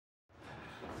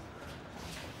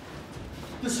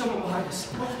There's someone behind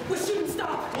us. We shouldn't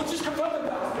stop. We'll just confront the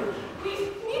bastard. We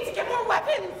need to get more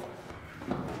weapons.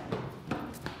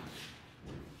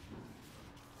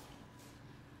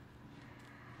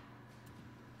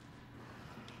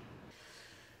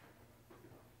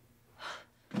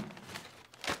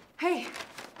 Hey,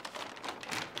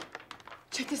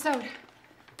 check this out.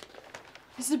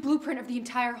 This is a blueprint of the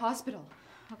entire hospital.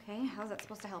 Okay, how's that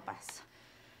supposed to help us?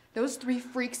 Those 3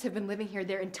 freaks have been living here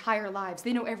their entire lives.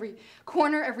 They know every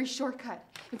corner, every shortcut.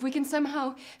 If we can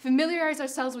somehow familiarize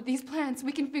ourselves with these plans,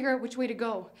 we can figure out which way to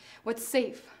go, what's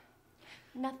safe.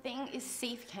 Nothing is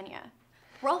safe, Kenya.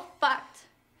 We're all fucked.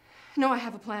 No, I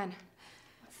have a plan.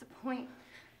 What's the point?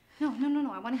 No,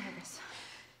 I want to hear this.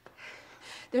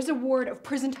 There's a ward of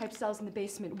prison-type cells in the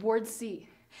basement, Ward C.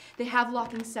 They have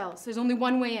locking cells. There's only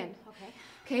one way in.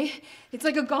 Okay? It's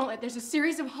like a gauntlet. There's a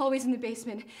series of hallways in the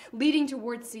basement leading to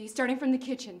Ward C, starting from the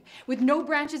kitchen, with no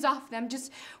branches off them,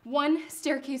 just one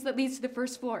staircase that leads to the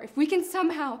first floor. If we can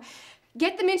somehow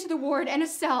get them into the ward and a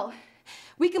cell,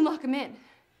 we can lock them in.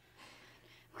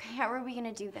 Okay, how are we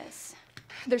gonna do this?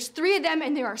 There's 3 of them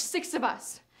and there are 6 of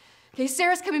us. Okay,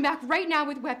 Sarah's coming back right now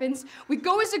with weapons. We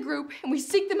go as a group and we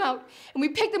seek them out and we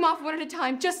pick them off one at a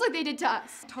time, just like they did to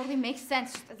us. Totally makes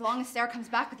sense, as long as Sarah comes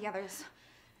back with the others.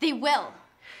 They will.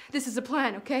 This is a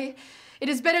plan, okay? It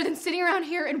is better than sitting around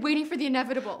here and waiting for the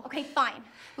inevitable. Okay, fine.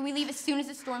 But we leave as soon as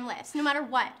the storm lifts, no matter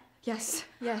what. Yes.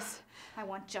 I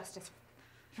want justice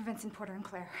for Vincent, Porter, and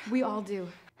Claire. We all do.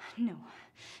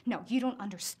 No, you don't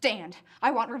understand.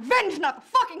 I want revenge, not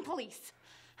the fucking police.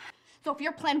 So if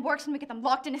your plan works and we get them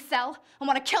locked in a cell, I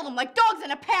want to kill them like dogs in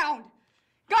a pound.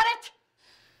 Got it?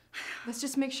 Let's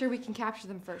just make sure we can capture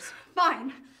them first.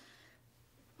 Fine.